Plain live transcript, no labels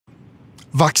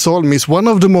Vaxholm is one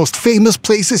of the most famous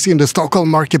places in the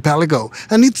Stockholm Archipelago,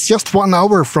 and it's just 1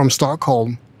 hour from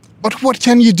Stockholm. But what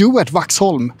can you do at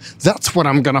Vaxholm? That's what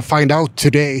I'm gonna find out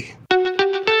today.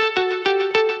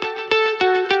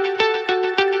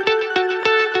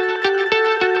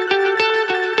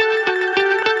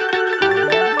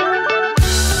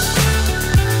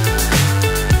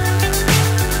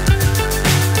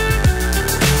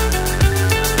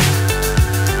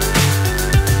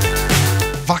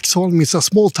 Vaxholm is a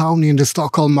small town in the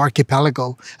Stockholm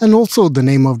Archipelago, and also the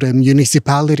name of the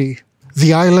municipality.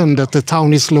 The island that the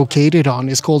town is located on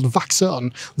is called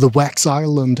Vaxön, the Wax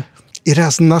Island. It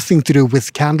has nothing to do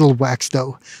with candle wax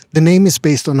though. The name is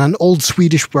based on an old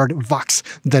Swedish word vax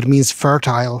that means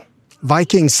fertile.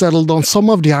 Vikings settled on some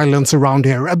of the islands around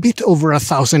here a bit over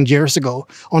 1,000 years ago,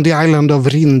 on the island of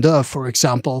Rindö for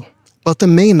example. But the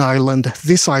main island,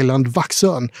 this island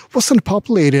Vaxön, wasn't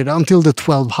populated until the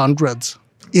 1200s.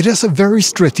 It has a very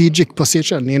strategic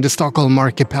position in the Stockholm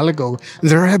Archipelago.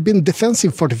 There have been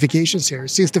defensive fortifications here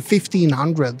since the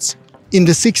 1500s. In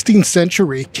the 16th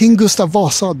century, King Gustav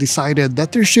Vasa decided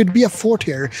that there should be a fort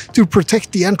here to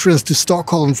protect the entrance to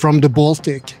Stockholm from the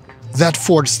Baltic. That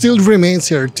fort still remains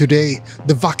here today,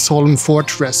 the Vaxholm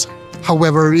Fortress.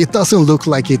 However, it doesn't look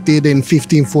like it did in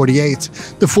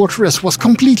 1548. The fortress was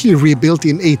completely rebuilt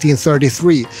in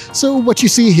 1833, so what you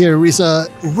see here is a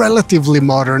relatively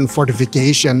modern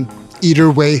fortification. Either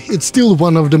way, it's still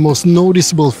one of the most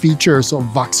noticeable features of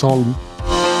Vaxholm.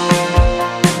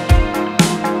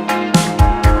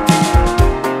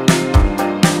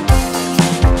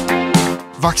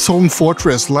 Vaxholm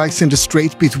Fortress lies in the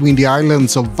strait between the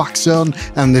islands of Vaxön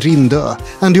and Rindö,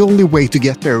 and the only way to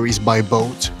get there is by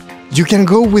boat. You can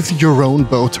go with your own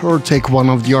boat or take one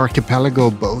of the archipelago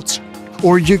boats.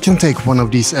 Or you can take one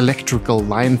of these electrical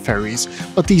line ferries,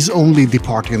 but these only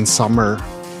depart in summer.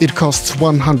 It costs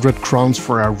 100 crowns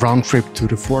for a round trip to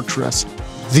the fortress.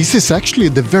 This is actually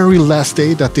the very last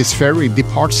day that this ferry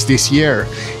departs this year.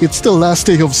 It's the last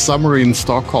day of summer in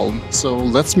Stockholm, so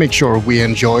let's make sure we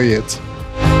enjoy it.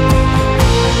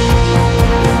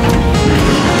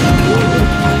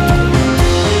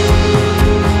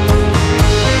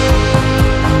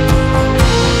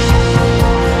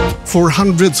 For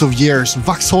hundreds of years,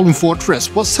 Vaxholm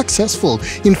Fortress was successful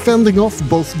in fending off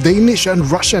both Danish and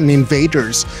Russian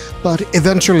invaders, but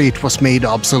eventually it was made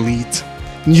obsolete.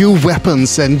 New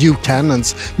weapons and new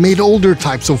cannons made older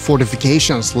types of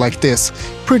fortifications like this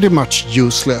pretty much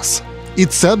useless.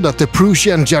 It's said that the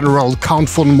Prussian general Count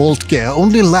von Moltke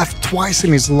only laughed twice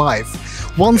in his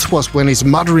life. Once was when his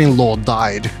mother-in-law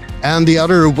died, and the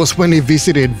other was when he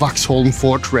visited Vaxholm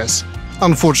Fortress.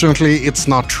 Unfortunately, it's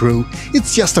not true.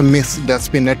 It's just a myth that's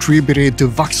been attributed to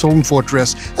Vaxholm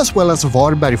Fortress as well as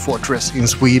Varberg Fortress in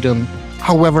Sweden.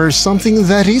 However, something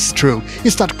that is true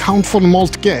is that Count von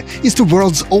Moltke is the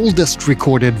world's oldest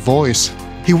recorded voice.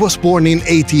 He was born in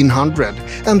 1800,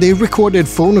 and they recorded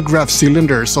phonograph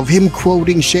cylinders of him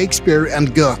quoting Shakespeare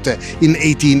and Goethe in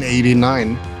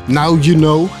 1889. Now you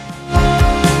know.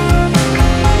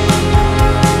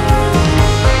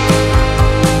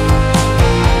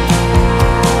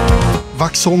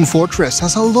 Vaxholm Fortress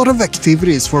has a lot of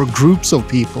activities for groups of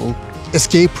people.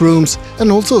 Escape rooms,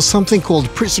 and also something called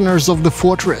Prisoners of the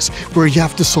Fortress, where you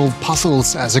have to solve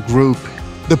puzzles as a group.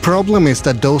 The problem is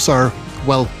that those are,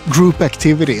 well, group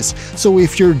activities, so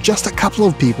if you're just a couple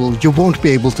of people, you won't be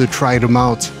able to try them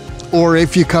out. Or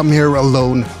if you come here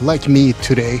alone, like me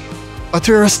today. But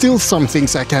there are still some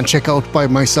things I can check out by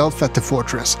myself at the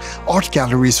fortress. Art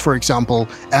galleries, for example,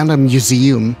 and a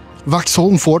museum.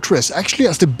 Vaxholm Fortress actually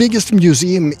has the biggest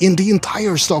museum in the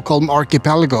entire Stockholm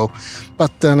Archipelago.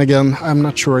 But then again, I'm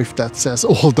not sure if that says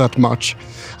all that much.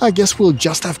 I guess we'll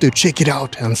just have to check it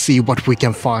out and see what we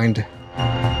can find.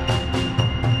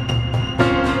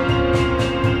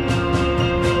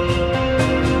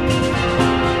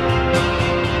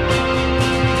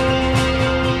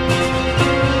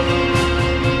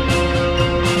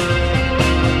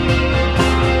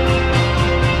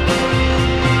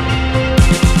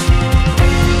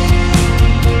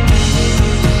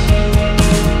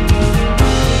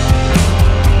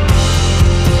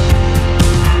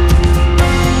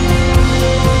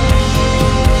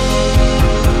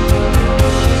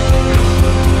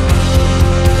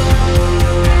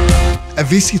 A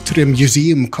visit to the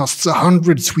museum costs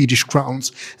 100 Swedish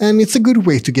crowns, and it's a good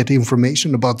way to get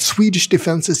information about Swedish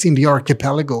defenses in the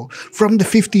archipelago from the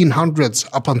 1500s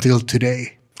up until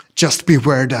today. Just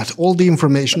beware that all the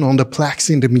information on the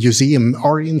plaques in the museum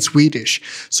are in Swedish,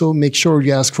 so make sure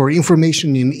you ask for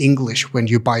information in English when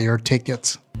you buy your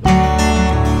ticket.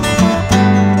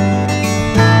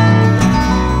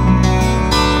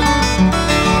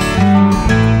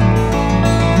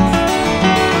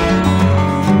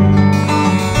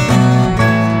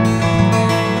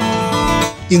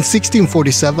 In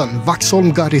 1647,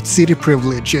 Vaxholm got its city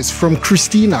privileges from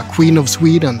Christina, Queen of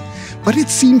Sweden, but it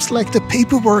seems like the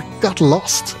paperwork got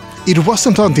lost. It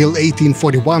wasn't until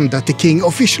 1841 that the king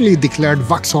officially declared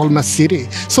Vaxholm a city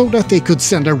so that they could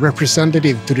send a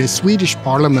representative to the Swedish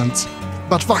parliament.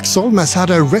 But Vaxholm has had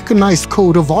a recognized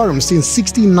coat of arms since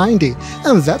 1690,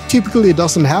 and that typically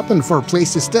doesn't happen for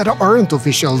places that aren't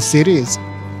official cities.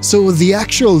 So the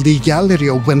actual legality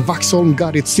of when Vaxholm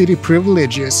got its city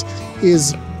privileges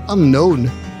is unknown.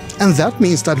 And that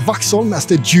means that Vaxholm has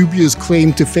the dubious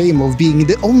claim to fame of being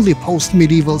the only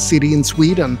post-medieval city in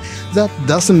Sweden that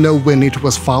doesn't know when it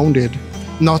was founded.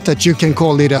 Not that you can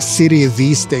call it a city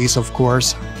these days, of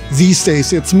course. These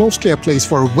days it's mostly a place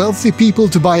for wealthy people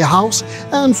to buy a house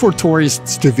and for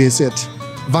tourists to visit.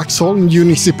 Vaxholm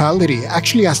municipality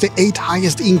actually has the 8th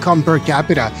highest income per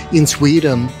capita in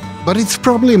Sweden, but it's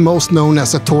probably most known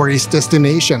as a tourist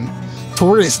destination.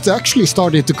 Tourists actually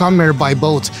started to come here by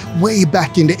boat way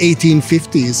back in the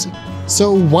 1850s.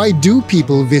 So why do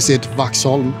people visit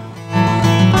Vaxholm?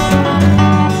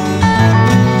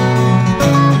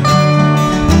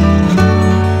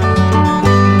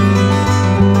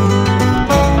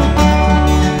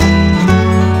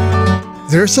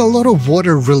 There's a lot of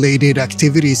water-related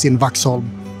activities in Vaxholm.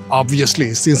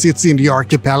 Obviously, since it's in the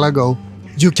archipelago.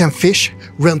 You can fish,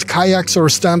 rent kayaks or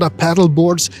stand-up paddle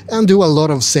boards, and do a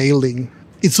lot of sailing.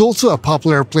 It's also a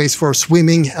popular place for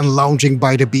swimming and lounging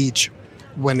by the beach,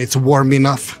 when it's warm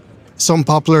enough. Some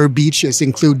popular beaches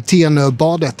include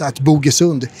Tenöbadet at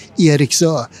Bogesund,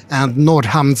 Eriksö, and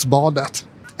Norrhamnsbadet.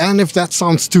 And if that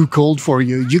sounds too cold for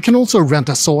you, you can also rent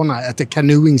a sauna at the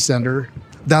canoeing center.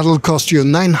 That'll cost you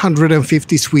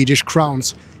 950 Swedish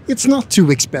crowns. It's not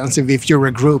too expensive if you're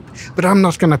a group, but I'm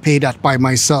not gonna pay that by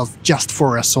myself just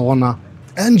for a sauna.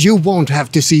 And you won't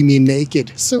have to see me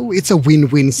naked, so it's a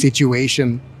win-win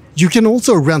situation. You can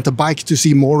also rent a bike to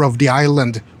see more of the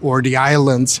island, or the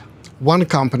islands. One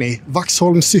company,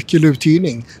 Vaxholm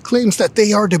Cykeluthyrning, claims that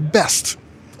they are the best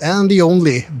and the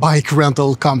only bike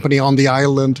rental company on the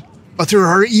island. But there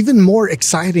are even more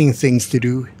exciting things to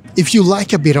do. If you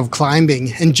like a bit of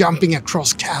climbing and jumping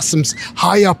across chasms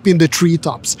high up in the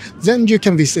treetops, then you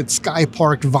can visit Sky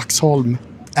Park Vaxholm.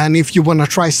 And if you want to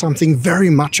try something very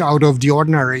much out of the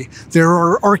ordinary, there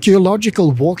are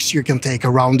archaeological walks you can take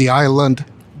around the island.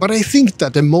 But I think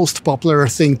that the most popular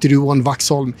thing to do on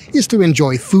Vaxholm is to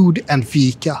enjoy food and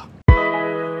fika.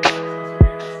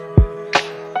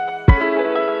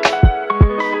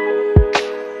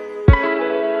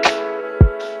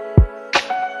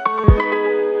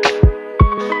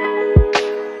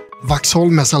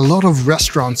 Vaxholm has a lot of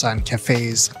restaurants and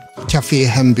cafes. Café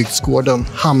Hembygdsgården,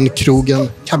 Hamnkrogen,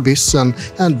 Kabyssen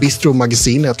and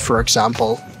Bistro-magasinet, for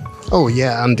example. Oh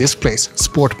yeah, and this place,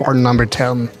 Sport Bar number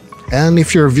 10. And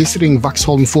if you're visiting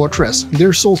Vaxholm Fortress,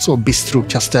 there's also Bistro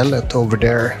Kastellet over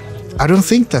there. I don't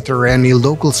think that there are any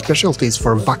local specialties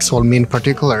for Vaxholm in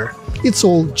particular. It's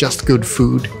all just good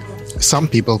food. Some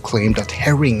people claim that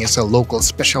herring is a local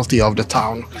specialty of the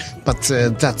town, but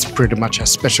that's pretty much a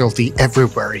specialty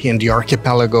everywhere in the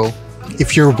archipelago.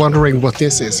 If you're wondering what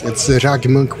this is, it's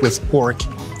raggmunk with pork.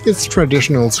 It's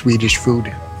traditional Swedish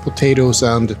food. Potatoes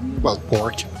and, well,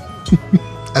 pork.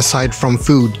 Aside from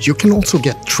food, you can also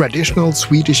get traditional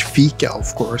Swedish fika,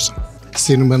 of course.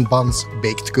 Cinnamon buns,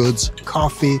 baked goods,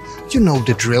 coffee, you know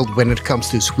the drill when it comes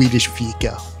to Swedish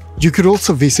fika. You could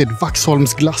also visit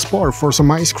Vaxholm's glass bar for some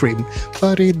ice cream,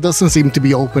 but it doesn't seem to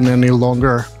be open any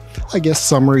longer. I guess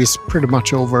summer is pretty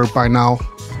much over by now.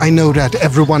 I know that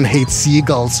everyone hates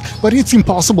seagulls, but it's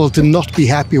impossible to not be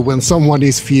happy when someone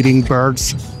is feeding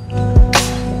birds.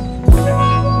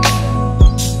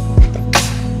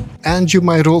 And you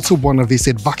might also want to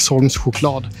visit Vaxholms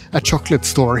Choklad, a chocolate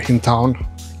store in town.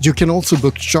 You can also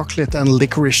book chocolate and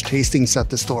licorice tastings at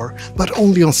the store, but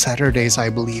only on Saturdays, I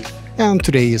believe. And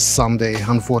today is Sunday,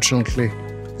 unfortunately.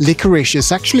 Licorice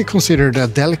is actually considered a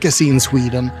delicacy in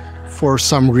Sweden, for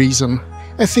some reason.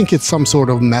 I think it's some sort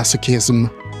of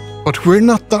masochism. But we're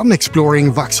not done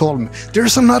exploring Vaxholm.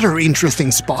 There's another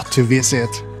interesting spot to visit.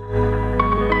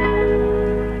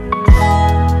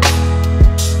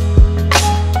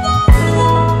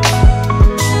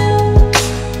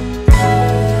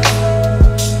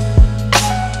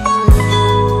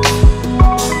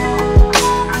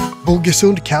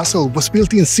 Bogesund Castle was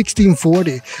built in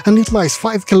 1640 and it lies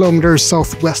 5 kilometers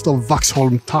southwest of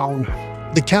Vaxholm town.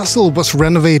 The castle was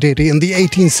renovated in the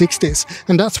 1860s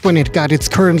and that's when it got its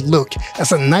current look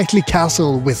as a knightly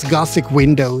castle with Gothic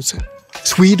windows.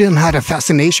 Sweden had a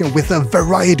fascination with a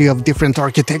variety of different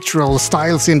architectural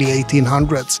styles in the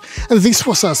 1800s, and this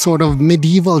was a sort of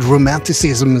medieval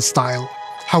romanticism style.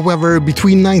 However,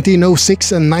 between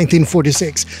 1906 and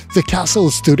 1946, the castle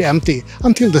stood empty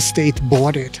until the state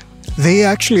bought it. They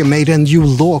actually made a new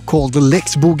law called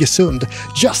Lex Bogesund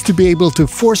just to be able to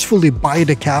forcefully buy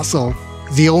the castle.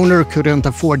 The owner couldn't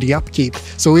afford the upkeep,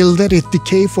 so he let it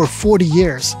decay for 40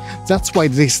 years. That's why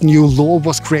this new law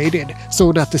was created,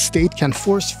 so that the state can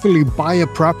forcefully buy a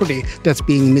property that's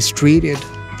being mistreated.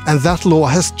 And that law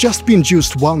has just been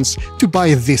used once to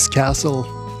buy this castle.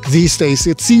 These days,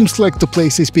 it seems like the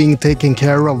place is being taken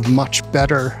care of much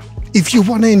better. If you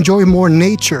want to enjoy more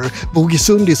nature,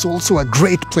 Bogesund is also a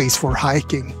great place for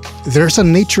hiking. There's a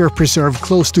nature preserve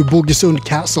close to Bogesund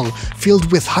Castle,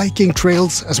 filled with hiking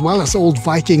trails as well as old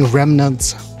Viking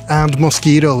remnants. And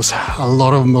mosquitoes, a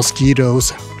lot of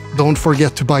mosquitoes. Don't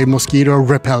forget to buy mosquito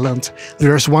repellent.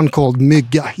 There's one called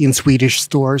Mygga in Swedish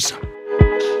stores.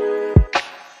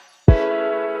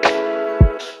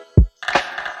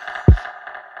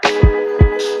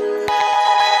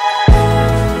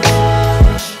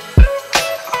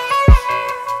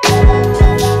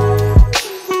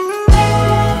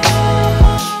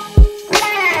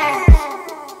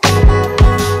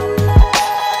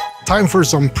 Time for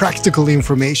some practical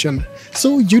information.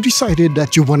 So you decided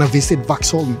that you want to visit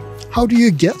Vaxholm. How do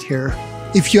you get here?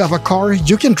 If you have a car,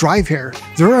 you can drive here.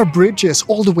 There are bridges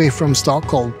all the way from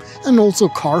Stockholm, and also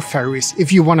car ferries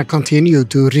if you want to continue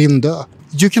to Rindö.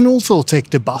 You can also take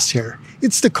the bus here.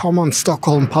 It's the common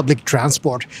Stockholm public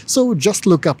transport, so just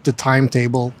look up the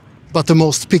timetable. But the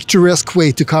most picturesque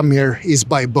way to come here is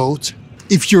by boat.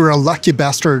 If you're a lucky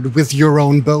bastard with your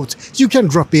own boat, you can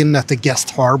drop in at the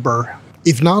guest harbor.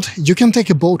 If not, you can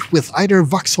take a boat with either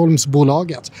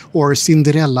Vaxholmsbolaget or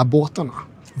Cinderella-båtarna.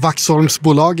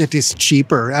 Vaxholmsbolaget is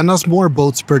cheaper and has more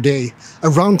boats per day.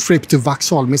 A round trip to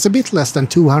Vaxholm is a bit less than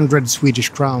 200 Swedish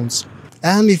crowns.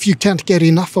 And if you can't get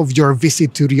enough of your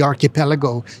visit to the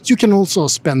archipelago, you can also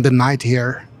spend the night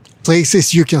here.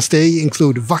 Places you can stay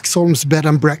include Vaxholm's bed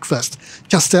and breakfast,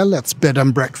 Kastellet's bed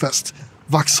and breakfast,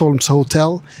 Vaxholm's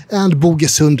hotel, and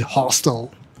Bogesund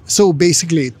hostel. So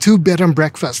basically 2 bed and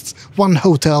breakfasts, 1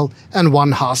 hotel and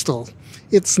 1 hostel.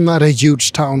 It's not a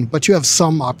huge town, but you have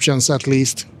some options at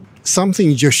least.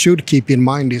 Something you should keep in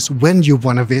mind is when you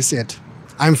want to visit.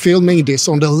 I'm filming this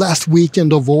on the last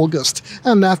weekend of August,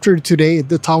 and after today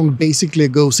the town basically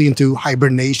goes into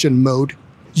hibernation mode.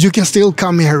 You can still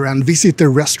come here and visit the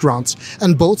restaurants,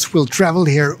 and boats will travel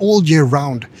here all year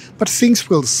round, but things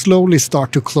will slowly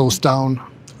start to close down.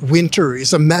 Winter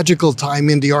is a magical time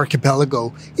in the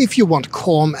archipelago if you want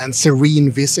calm and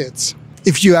serene visits.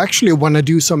 If you actually want to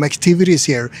do some activities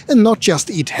here and not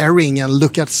just eat herring and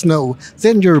look at snow,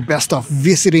 then you're best off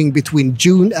visiting between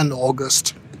June and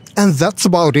August. And that's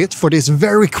about it for this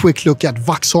very quick look at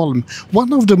Vaxholm,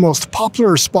 one of the most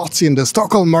popular spots in the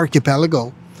Stockholm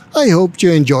Archipelago. I hope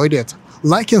you enjoyed it.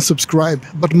 Like and subscribe,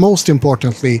 but most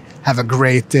importantly, have a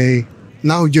great day.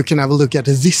 Now you can have a look at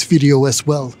this video as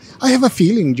well. I have a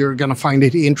feeling you're gonna find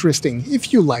it interesting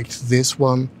if you liked this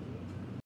one.